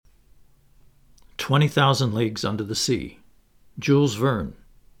20,000 Leagues Under the Sea. Jules Verne.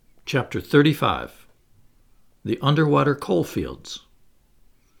 Chapter 35. The Underwater Coalfields.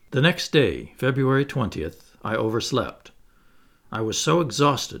 The next day, February 20th, I overslept. I was so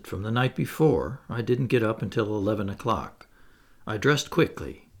exhausted from the night before, I didn't get up until 11 o'clock. I dressed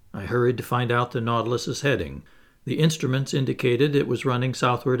quickly. I hurried to find out the Nautilus's heading. The instruments indicated it was running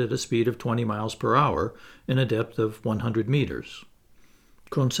southward at a speed of 20 miles per hour in a depth of 100 meters.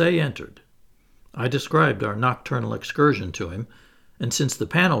 Conseil entered. I described our nocturnal excursion to him, and since the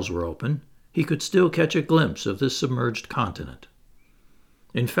panels were open, he could still catch a glimpse of this submerged continent.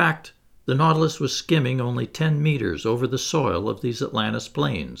 In fact, the Nautilus was skimming only 10 meters over the soil of these Atlantis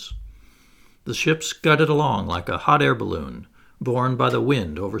plains. The ship scudded along like a hot air balloon, borne by the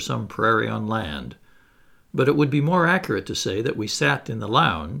wind over some prairie on land. But it would be more accurate to say that we sat in the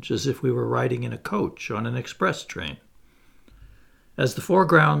lounge as if we were riding in a coach on an express train. As the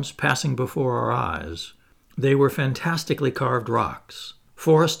foregrounds passing before our eyes, they were fantastically carved rocks,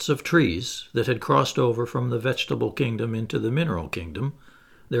 forests of trees that had crossed over from the vegetable kingdom into the mineral kingdom,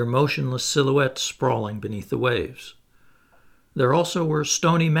 their motionless silhouettes sprawling beneath the waves. There also were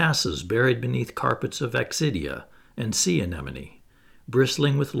stony masses buried beneath carpets of Axidia and sea anemone,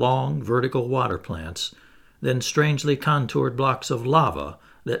 bristling with long, vertical water plants, then strangely contoured blocks of lava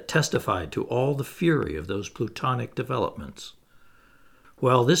that testified to all the fury of those plutonic developments.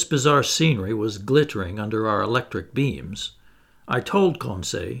 While this bizarre scenery was glittering under our electric beams, I told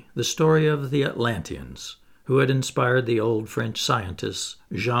Conseil the story of the Atlanteans, who had inspired the old French scientist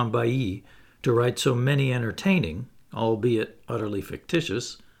Jean Bailly to write so many entertaining, albeit utterly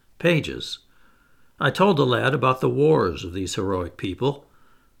fictitious, pages. I told the lad about the wars of these heroic people.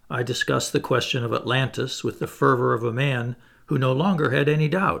 I discussed the question of Atlantis with the fervor of a man who no longer had any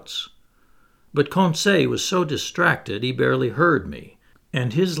doubts. But Conseil was so distracted he barely heard me,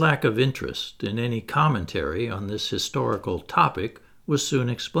 and his lack of interest in any commentary on this historical topic was soon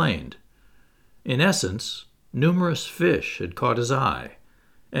explained. In essence, numerous fish had caught his eye,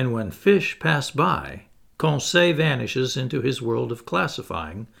 and when fish pass by, Conseil vanishes into his world of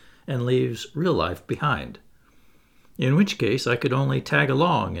classifying and leaves real life behind. In which case I could only tag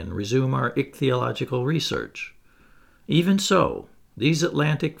along and resume our ichthyological research. Even so, these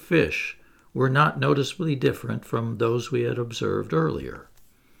Atlantic fish were not noticeably different from those we had observed earlier.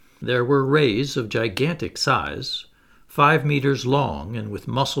 There were rays of gigantic size, 5 meters long and with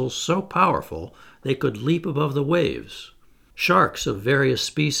muscles so powerful they could leap above the waves, sharks of various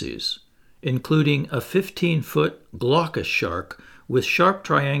species, including a 15-foot glaucous shark with sharp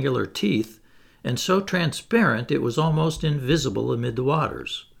triangular teeth and so transparent it was almost invisible amid the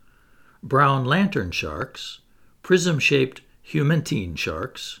waters, brown lantern sharks, prism-shaped humantine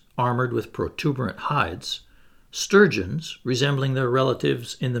sharks, armored with protuberant hides, sturgeons resembling their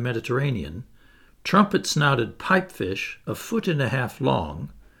relatives in the Mediterranean, trumpet-snouted pipefish 1.5 feet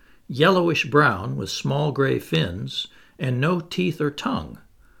long, yellowish-brown with small gray fins and no teeth or tongue,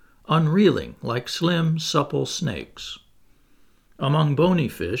 unreeling like slim, supple snakes. Among bony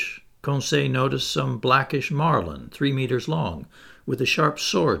fish, Conseil noticed some blackish marlin 3 meters long with a sharp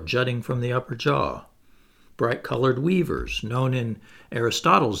sword jutting from the upper jaw, bright-colored weavers known in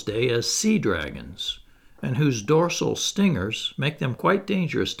Aristotle's day as sea dragons, and whose dorsal stingers make them quite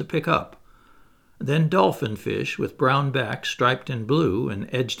dangerous to pick up. Then dolphin fish with brown backs striped in blue and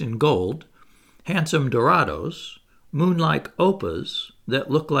edged in gold, handsome dorados, moon-like opahs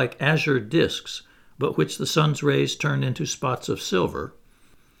that look like azure discs but which the sun's rays turn into spots of silver,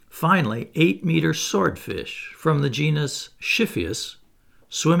 finally 8-meter swordfish from the genus Schiphus,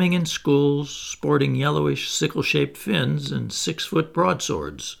 swimming in schools, sporting yellowish sickle-shaped fins and 6-foot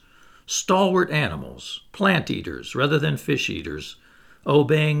broadswords, stalwart animals, plant-eaters rather than fish-eaters,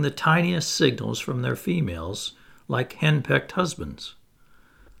 obeying the tiniest signals from their females like henpecked husbands.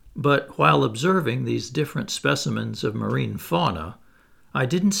 But while observing these different specimens of marine fauna, I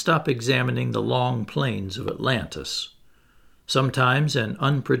didn't stop examining the long plains of Atlantis. Sometimes an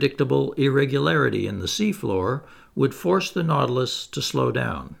unpredictable irregularity in the seafloor would force the Nautilus to slow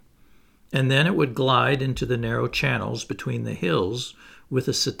down, and then it would glide into the narrow channels between the hills with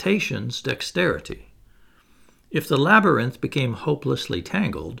a cetacean's dexterity. If the labyrinth became hopelessly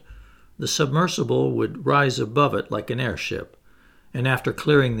tangled, the submersible would rise above it like an airship, and after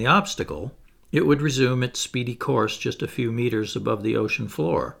clearing the obstacle, it would resume its speedy course just a few meters above the ocean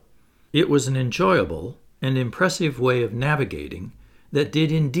floor. It was an enjoyable and impressive way of navigating that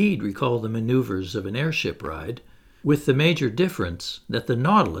did indeed recall the maneuvers of an airship ride, with the major difference that the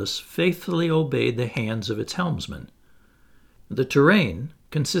Nautilus faithfully obeyed the hands of its helmsman. The terrain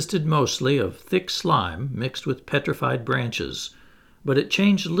consisted mostly of thick slime mixed with petrified branches, but it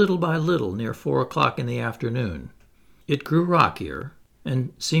changed little by little near 4 o'clock in the afternoon. It grew rockier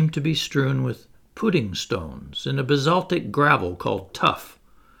and seemed to be strewn with pudding stones and a basaltic gravel called tuff,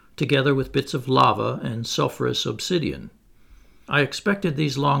 together with bits of lava and sulfurous obsidian. I expected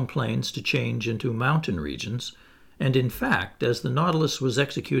these long plains to change into mountain regions, and in fact, as the Nautilus was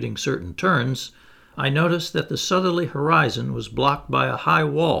executing certain turns, I noticed that the southerly horizon was blocked by a high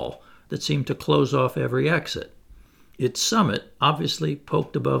wall that seemed to close off every exit. Its summit obviously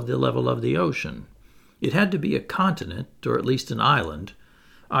poked above the level of the ocean. It had to be a continent, or at least an island,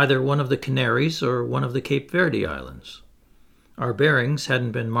 either one of the Canaries or one of the Cape Verde Islands. Our bearings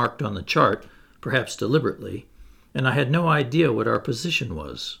hadn't been marked on the chart, perhaps deliberately, and I had no idea what our position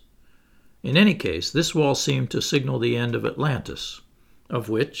was. In any case, this wall seemed to signal the end of Atlantis, of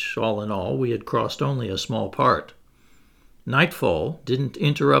which, all in all, we had crossed only a small part. Nightfall didn't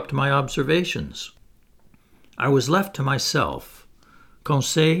interrupt my observations. I was left to myself.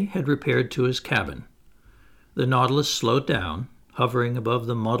 Conseil had repaired to his cabin. The Nautilus slowed down, hovering above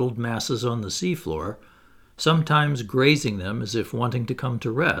the muddled masses on the seafloor, sometimes grazing them as if wanting to come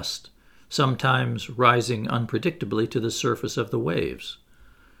to rest, sometimes rising unpredictably to the surface of the waves.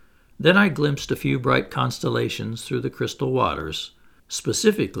 Then I glimpsed a few bright constellations through the crystal waters,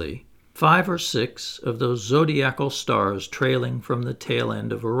 specifically 5 or 6 of those zodiacal stars trailing from the tail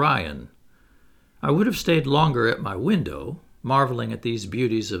end of Orion. I would have stayed longer at my window, marveling at these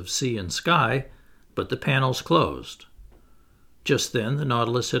beauties of sea and sky, but the panels closed. Just then the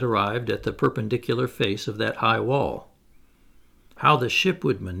Nautilus had arrived at the perpendicular face of that high wall. How the ship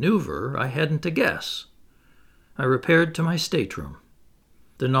would maneuver, I hadn't a guess. I repaired to my stateroom.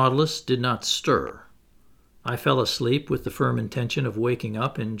 The Nautilus did not stir. I fell asleep with the firm intention of waking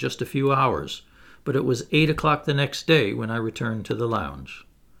up in just a few hours, but it was 8 o'clock the next day when I returned to the lounge.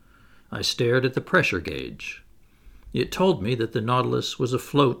 I stared at the pressure gauge. It told me that the Nautilus was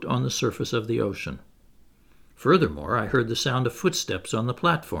afloat on the surface of the ocean. Furthermore, I heard the sound of footsteps on the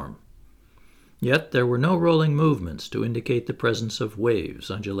platform. Yet there were no rolling movements to indicate the presence of waves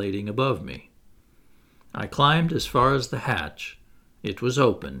undulating above me. I climbed as far as the hatch. It was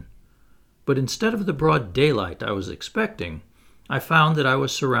open. But instead of the broad daylight I was expecting, I found that I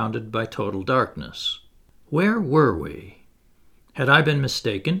was surrounded by total darkness. Where were we? Had I been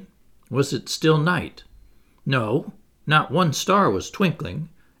mistaken? Was it still night? No, not one star was twinkling,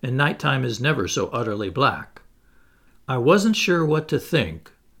 and nighttime is never so utterly black. I wasn't sure what to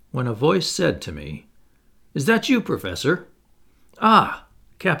think when a voice said to me, "Is that you, Professor?" "Ah,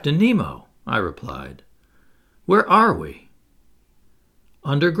 Captain Nemo," I replied. "Where are we?"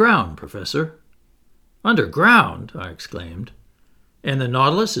 "Underground, Professor." "Underground?" I exclaimed. "And the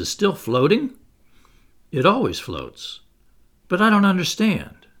Nautilus is still floating?" "It always floats. But I don't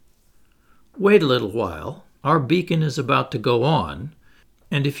understand." "Wait a little while. Our beacon is about to go on,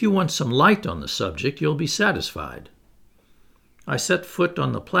 and if you want some light on the subject, you'll be satisfied." I set foot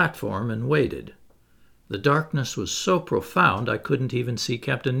on the platform and waited. The darkness was so profound I couldn't even see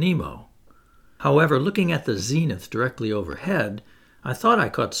Captain Nemo. However, looking at the zenith directly overhead, I thought I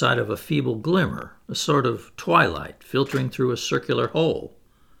caught sight of a feeble glimmer, a sort of twilight filtering through a circular hole.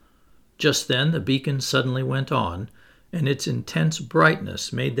 Just then the beacon suddenly went on, and its intense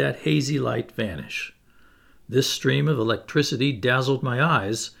brightness made that hazy light vanish. This stream of electricity dazzled my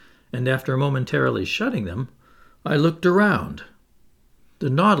eyes, and after momentarily shutting them, I looked around. The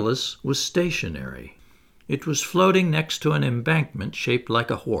Nautilus was stationary. It was floating next to an embankment shaped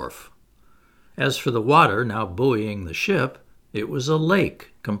like a wharf. As for the water now buoying the ship, it was a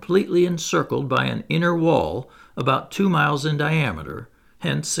lake completely encircled by an inner wall about 2 miles in diameter,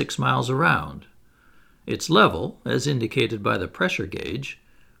 hence 6 miles around. Its level, as indicated by the pressure gauge,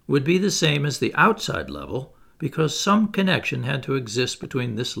 would be the same as the outside level because some connection had to exist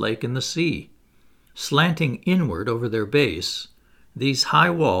between this lake and the sea. Slanting inward over their base, these high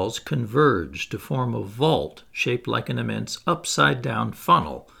walls converged to form a vault shaped like an immense upside-down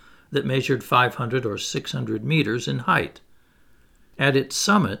funnel that measured 500 or 600 meters in height. At its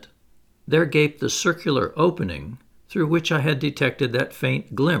summit, there gaped the circular opening through which I had detected that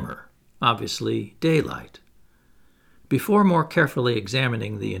faint glimmer, obviously daylight. Before more carefully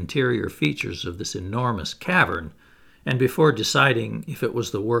examining the interior features of this enormous cavern, and before deciding if it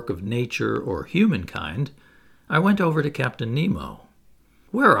was the work of nature or humankind, I went over to Captain Nemo.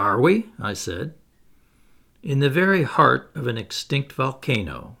 "Where are we?" I said. "In the very heart of an extinct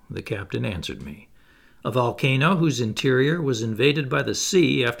volcano," the captain answered me. "A volcano whose interior was invaded by the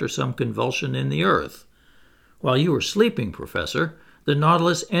sea after some convulsion in the earth. While you were sleeping, Professor, the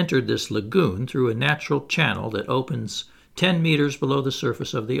Nautilus entered this lagoon through a natural channel that opens 10 meters below the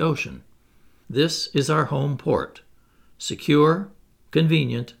surface of the ocean. This is our home port. Secure,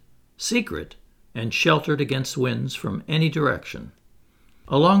 convenient, secret, and sheltered against winds from any direction.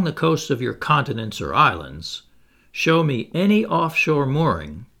 Along the coast of your continents or islands, show me any offshore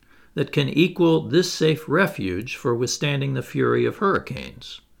mooring that can equal this safe refuge for withstanding the fury of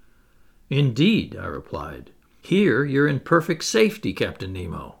hurricanes." "Indeed," I replied, "here you're in perfect safety, Captain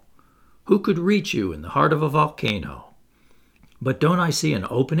Nemo. Who could reach you in the heart of a volcano? But don't I see an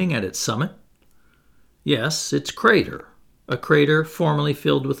opening at its summit?" "Yes, its crater, a crater formerly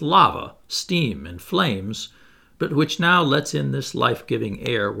filled with lava, steam, and flames, but which now lets in this life-giving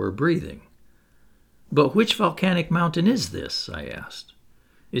air we're breathing." "But which volcanic mountain is this?" I asked.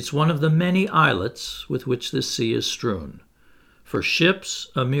 "It's one of the many islets with which this sea is strewn. For ships,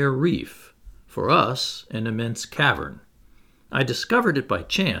 a mere reef. For us, an immense cavern. I discovered it by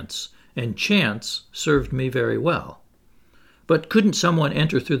chance, and chance served me very well." "But couldn't someone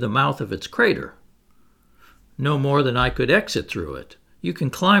enter through the mouth of its crater?" "No more than I could exit through it. You can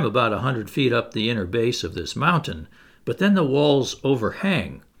climb about 100 feet up the inner base of this mountain, but then the walls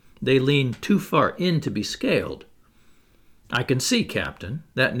overhang. They lean too far in to be scaled." "I can see, Captain,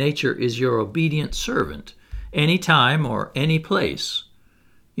 that nature is your obedient servant, any time or any place.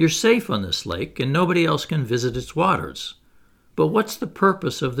 You're safe on this lake, and nobody else can visit its waters. But what's the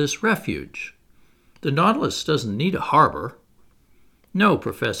purpose of this refuge? The Nautilus doesn't need a harbor." "No,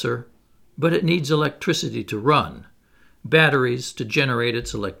 Professor, but it needs electricity to run, batteries to generate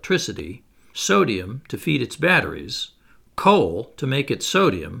its electricity, sodium to feed its batteries, coal to make its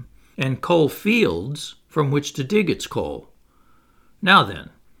sodium, and coal fields from which to dig its coal. Now then,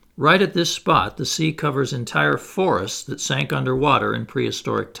 right at this spot the sea covers entire forests that sank underwater in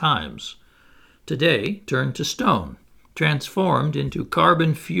prehistoric times. Today turned to stone, transformed into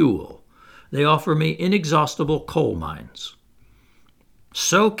carbon fuel. They offer me inexhaustible coal mines."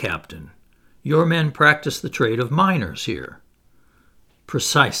 "So, Captain, your men practice the trade of miners here."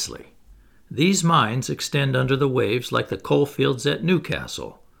 "Precisely. These mines extend under the waves like the coal fields at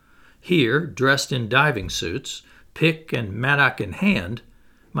Newcastle. Here, dressed in diving suits, pick and mattock in hand,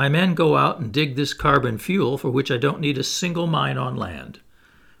 my men go out and dig this carbon fuel for which I don't need a single mine on land.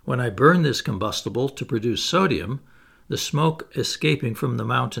 When I burn this combustible to produce sodium, the smoke escaping from the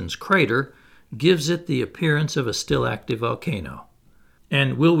mountain's crater gives it the appearance of a still active volcano."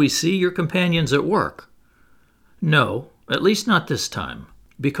 "And will we see your companions at work?" "No, at least not this time,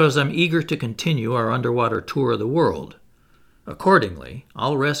 because I'm eager to continue our underwater tour of the world. Accordingly,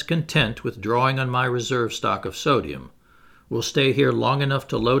 I'll rest content with drawing on my reserve stock of sodium. We'll stay here long enough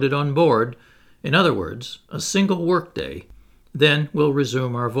to load it on board, in other words, a single workday, then we'll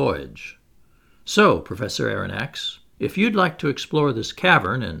resume our voyage. So, Professor Aronnax, if you'd like to explore this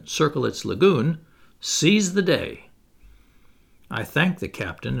cavern and circle its lagoon, seize the day." I thanked the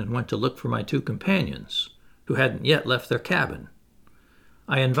captain and went to look for my 2 companions, who hadn't yet left their cabin.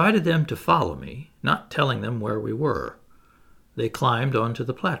 I invited them to follow me, not telling them where we were. They climbed onto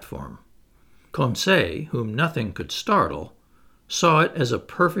the platform. Conseil, whom nothing could startle, saw it as a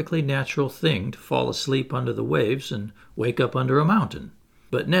perfectly natural thing to fall asleep under the waves and wake up under a mountain.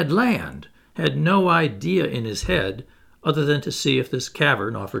 But Ned Land had no idea in his head other than to see if this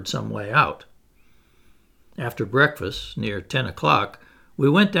cavern offered some way out. After breakfast, near 10 o'clock, we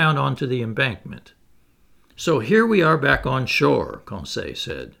went down onto the embankment. "So here we are back on shore," Conseil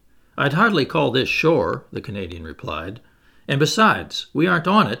said. "I'd hardly call this shore," the Canadian replied. "And besides, we aren't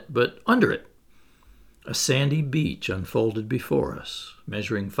on it, but under it." A sandy beach unfolded before us,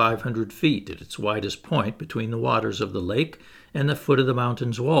 measuring 500 feet at its widest point between the waters of the lake and the foot of the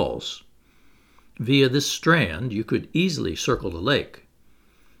mountain's walls. Via this strand, you could easily circle the lake.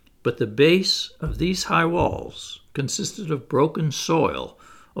 But the base of these high walls consisted of broken soil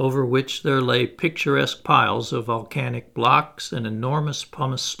over which there lay picturesque piles of volcanic blocks and enormous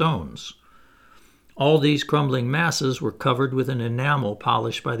pumice stones. All these crumbling masses were covered with an enamel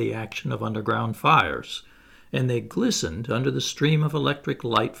polished by the action of underground fires, and they glistened under the stream of electric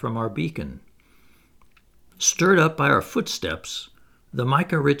light from our beacon. Stirred up by our footsteps, the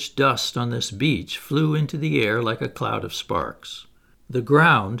mica-rich dust on this beach flew into the air like a cloud of sparks. The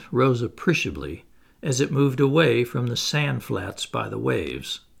ground rose appreciably as it moved away from the sand flats by the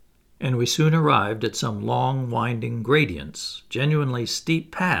waves, and we soon arrived at some long, winding gradients, genuinely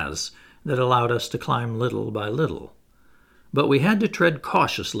steep paths that allowed us to climb little by little. But we had to tread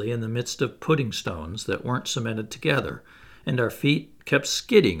cautiously in the midst of pudding stones that weren't cemented together, and our feet kept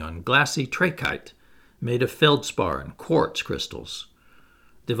skidding on glassy trachyte made of feldspar and quartz crystals.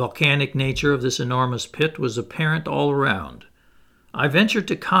 The volcanic nature of this enormous pit was apparent all around. I ventured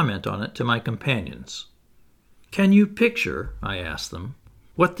to comment on it to my companions. "Can you picture," I asked them,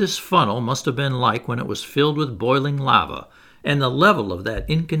 "what this funnel must have been like when it was filled with boiling lava, and the level of that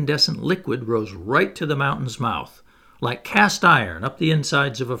incandescent liquid rose right to the mountain's mouth, like cast iron up the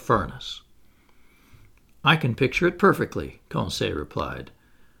insides of a furnace. "I can picture it perfectly," Conseil replied.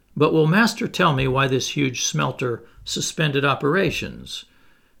 "But will Master tell me why this huge smelter suspended operations,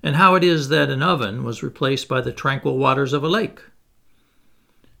 and how it is that an oven was replaced by the tranquil waters of a lake?"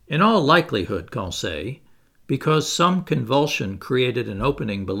 "In all likelihood, Conseil, because some convulsion created an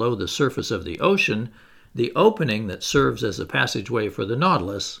opening below the surface of the ocean, the opening that serves as a passageway for the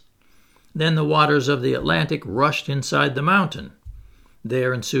Nautilus, then the waters of the Atlantic rushed inside the mountain.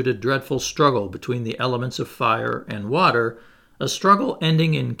 There ensued a dreadful struggle between the elements of fire and water, a struggle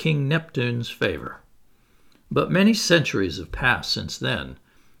ending in King Neptune's favor. But many centuries have passed since then,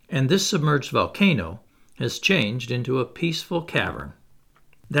 and this submerged volcano has changed into a peaceful cavern."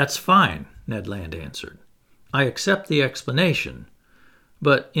 "That's fine," Ned Land answered. "I accept the explanation,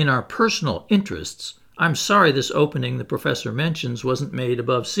 but in our personal interests, I'm sorry this opening the professor mentions wasn't made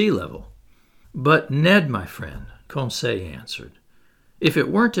above sea level." "But Ned, my friend," Conseil answered, "if it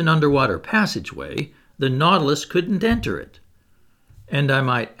weren't an underwater passageway, the Nautilus couldn't enter it." "And I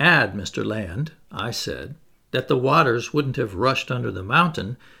might add, Mr. Land," I said, "that the waters wouldn't have rushed under the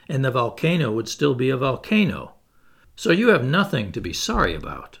mountain, and the volcano would still be a volcano. So you have nothing to be sorry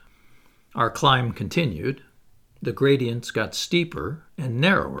about." Our climb continued. The gradients got steeper and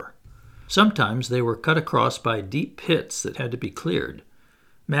narrower. Sometimes they were cut across by deep pits that had to be cleared.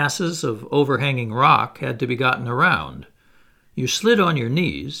 Masses of overhanging rock had to be gotten around. You slid on your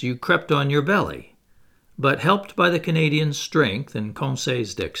knees, you crept on your belly. But helped by the Canadian's strength and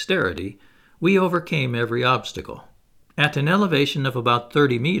Conseil's dexterity, we overcame every obstacle. At an elevation of about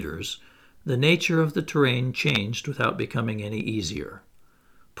 30 meters, the nature of the terrain changed without becoming any easier.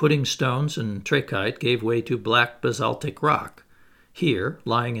 Pudding stones and trachyte gave way to black basaltic rock, here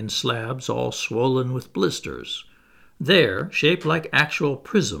lying in slabs all swollen with blisters, there shaped like actual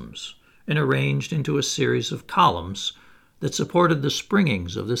prisms and arranged into a series of columns that supported the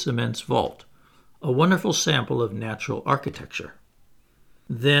springings of this immense vault, a wonderful sample of natural architecture.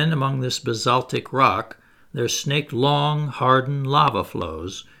 Then among this basaltic rock there snaked long, hardened lava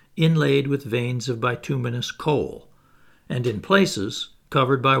flows inlaid with veins of bituminous coal, and in places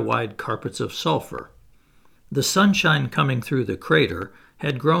covered by wide carpets of sulfur. The sunshine coming through the crater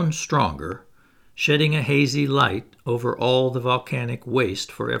had grown stronger, shedding a hazy light over all the volcanic waste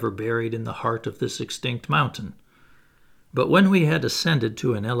forever buried in the heart of this extinct mountain. But when we had ascended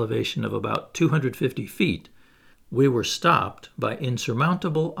to an elevation of about 250 feet, we were stopped by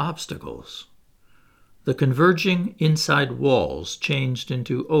insurmountable obstacles. The converging inside walls changed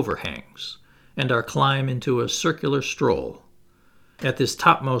into overhangs, and our climb into a circular stroll. At this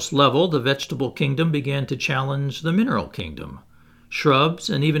topmost level, the vegetable kingdom began to challenge the mineral kingdom. Shrubs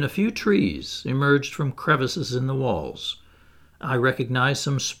and even a few trees emerged from crevices in the walls. I recognized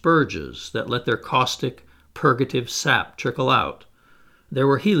some spurges that let their caustic, purgative sap trickle out. There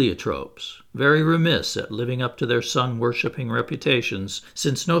were heliotropes, very remiss at living up to their sun-worshipping reputations,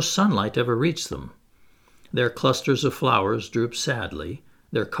 since no sunlight ever reached them. Their clusters of flowers drooped sadly,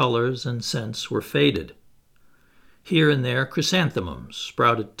 their colors and scents were faded. Here and there chrysanthemums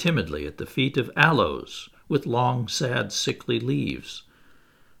sprouted timidly at the feet of aloes with long, sad, sickly leaves.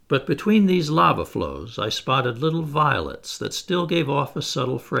 But between these lava flows I spotted little violets that still gave off a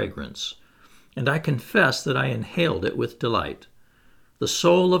subtle fragrance, and I confess that I inhaled it with delight. The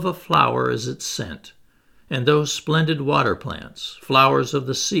soul of a flower is its scent, and those splendid water plants, flowers of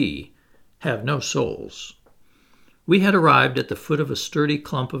the sea, have no souls. We had arrived at the foot of a sturdy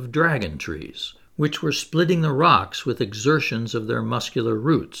clump of dragon trees, which were splitting the rocks with exertions of their muscular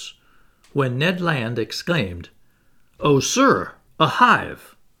roots, when Ned Land exclaimed, "Oh, sir, a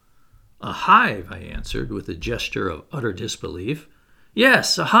hive!" "A hive," I answered with a gesture of utter disbelief.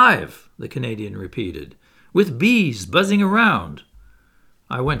 "Yes, a hive," the Canadian repeated, "with bees buzzing around."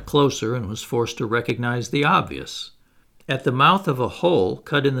 I went closer and was forced to recognize the obvious. At the mouth of a hole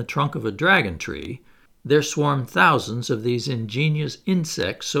cut in the trunk of a dragon tree, there swarmed thousands of these ingenious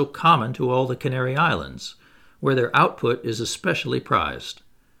insects so common to all the Canary Islands, where their output is especially prized.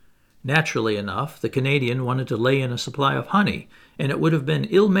 Naturally enough, the Canadian wanted to lay in a supply of honey, and it would have been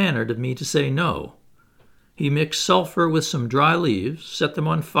ill-mannered of me to say no. He mixed sulfur with some dry leaves, set them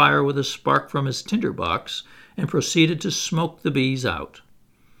on fire with a spark from his tinderbox, and proceeded to smoke the bees out.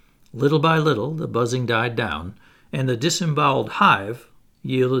 Little by little, the buzzing died down, and the disemboweled hive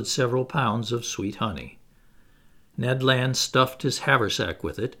yielded several pounds of sweet honey. Ned Land stuffed his haversack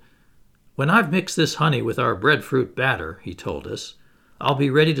with it. "When I've mixed this honey with our breadfruit batter," he told us, "I'll be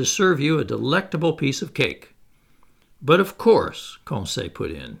ready to serve you a delectable piece of cake." "But of course," Conseil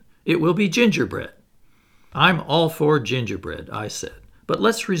put in, "it will be gingerbread." "I'm all for gingerbread," I said, "but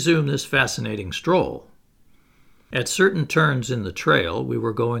let's resume this fascinating stroll." At certain turns in the trail we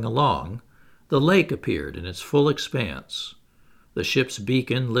were going along, the lake appeared in its full expanse. The ship's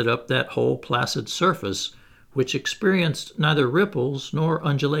beacon lit up that whole placid surface, which experienced neither ripples nor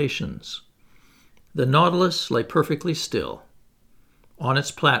undulations. The Nautilus lay perfectly still. On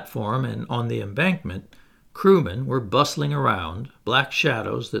its platform and on the embankment, crewmen were bustling around, black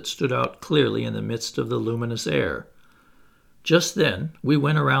shadows that stood out clearly in the midst of the luminous air. Just then we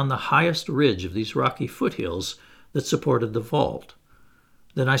went around the highest ridge of these rocky foothills that supported the vault.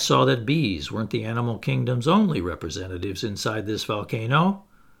 Then I saw that bees weren't the animal kingdom's only representatives inside this volcano.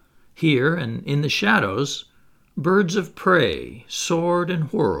 Here and in the shadows, birds of prey soared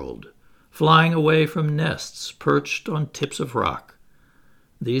and whirled, flying away from nests perched on tips of rock.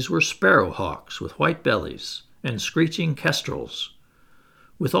 These were sparrowhawks with white bellies and screeching kestrels.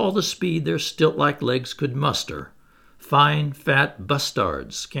 With all the speed their stilt-like legs could muster, fine, fat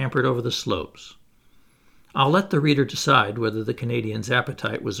bustards scampered over the slopes. I'll let the reader decide whether the Canadian's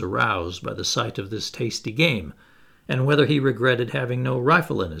appetite was aroused by the sight of this tasty game, and whether he regretted having no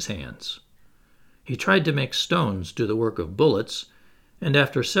rifle in his hands. He tried to make stones do the work of bullets, and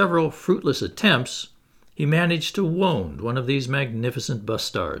after several fruitless attempts, he managed to wound one of these magnificent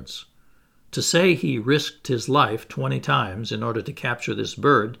bustards. To say he risked his life 20 times in order to capture this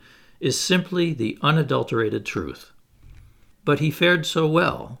bird is simply the unadulterated truth. But he fared so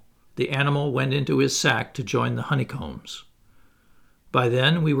well, the animal went into his sack to join the honeycombs. By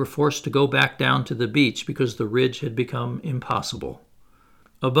then we were forced to go back down to the beach because the ridge had become impossible.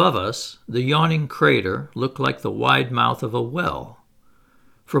 Above us, the yawning crater looked like the wide mouth of a well.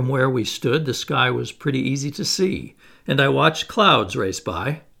 From where we stood, the sky was pretty easy to see, and I watched clouds race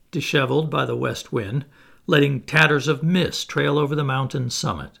by, disheveled by the west wind, letting tatters of mist trail over the mountain's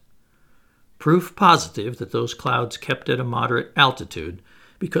summit. Proof positive that those clouds kept at a moderate altitude,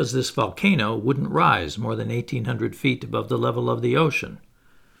 because this volcano wouldn't rise more than 1,800 feet above the level of the ocean.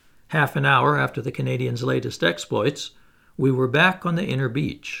 Half an hour after the Canadians' latest exploits, we were back on the inner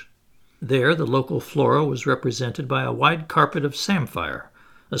beach. There, the local flora was represented by a wide carpet of samphire,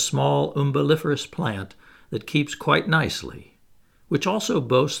 a small umbelliferous plant that keeps quite nicely, which also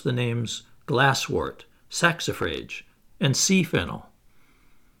boasts the names glasswort, saxifrage, and sea fennel.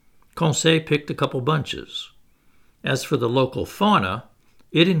 Conseil picked a couple bunches. As for the local fauna,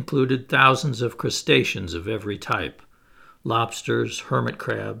 it included thousands of crustaceans of every type: lobsters, hermit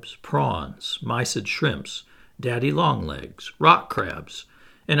crabs, prawns, mysid shrimps, daddy longlegs, rock crabs,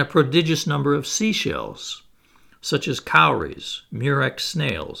 and a prodigious number of seashells, such as cowries, murex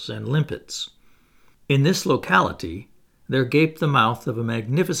snails, and limpets. In this locality, there gaped the mouth of a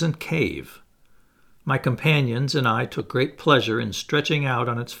magnificent cave. My companions and I took great pleasure in stretching out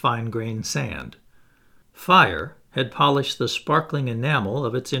on its fine-grained sand. Fire had polished the sparkling enamel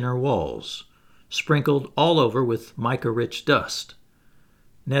of its inner walls, sprinkled all over with mica-rich dust.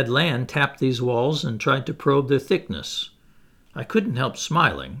 Ned Land tapped these walls and tried to probe their thickness. I couldn't help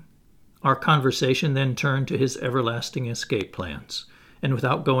smiling. Our conversation then turned to his everlasting escape plans, and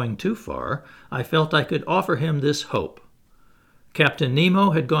without going too far, I felt I could offer him this hope. Captain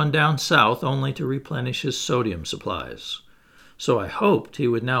Nemo had gone down south only to replenish his sodium supplies, so I hoped he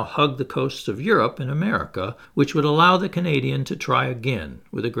would now hug the coasts of Europe and America, which would allow the Canadian to try again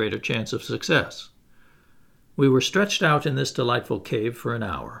with a greater chance of success. We were stretched out in this delightful cave for an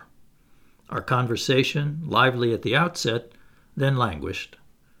hour. Our conversation, lively at the outset, then languished.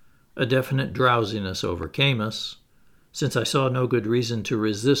 A definite drowsiness overcame us. Since I saw no good reason to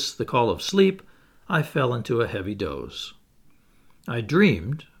resist the call of sleep, I fell into a heavy doze. I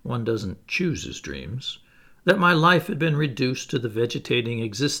dreamed, one doesn't choose his dreams, that my life had been reduced to the vegetating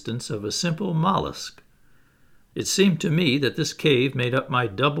existence of a simple mollusk. It seemed to me that this cave made up my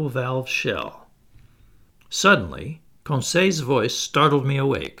double-valve shell. Suddenly, Conseil's voice startled me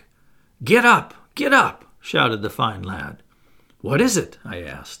awake. "Get up! Get up!" shouted the fine lad. "What is it?" I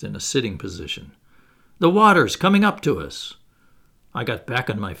asked, in a sitting position. "The water's coming up to us." I got back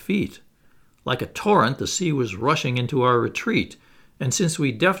on my feet. Like a torrent, the sea was rushing into our retreat, and since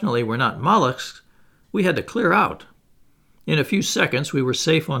we definitely were not mollusks, we had to clear out. In a few seconds, we were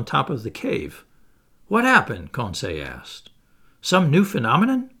safe on top of the cave. "What happened?" Conseil asked. "Some new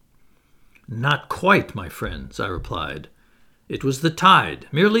phenomenon?" "Not quite, my friends," I replied. "It was the tide,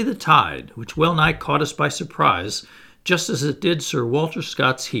 merely the tide, which well-nigh caught us by surprise, just as it did Sir Walter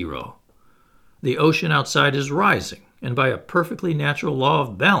Scott's hero. The ocean outside is rising, and by a perfectly natural law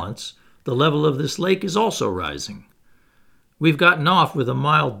of balance, the level of this lake is also rising. We've gotten off with a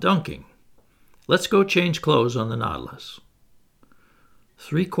mild dunking. Let's go change clothes on the Nautilus."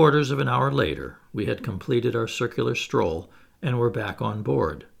 3/4 of an hour later, we had completed our circular stroll and were back on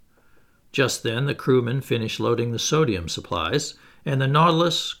board. Just then the crewmen finished loading the sodium supplies, and the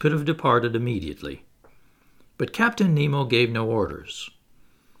Nautilus could have departed immediately. But Captain Nemo gave no orders.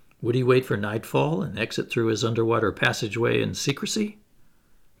 Would he wait for nightfall and exit through his underwater passageway in secrecy?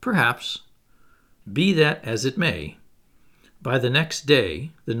 Perhaps. Be that as it may, by the next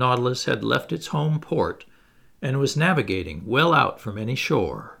day the Nautilus had left its home port and was navigating well out from any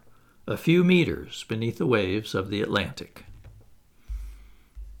shore, a few meters beneath the waves of the Atlantic.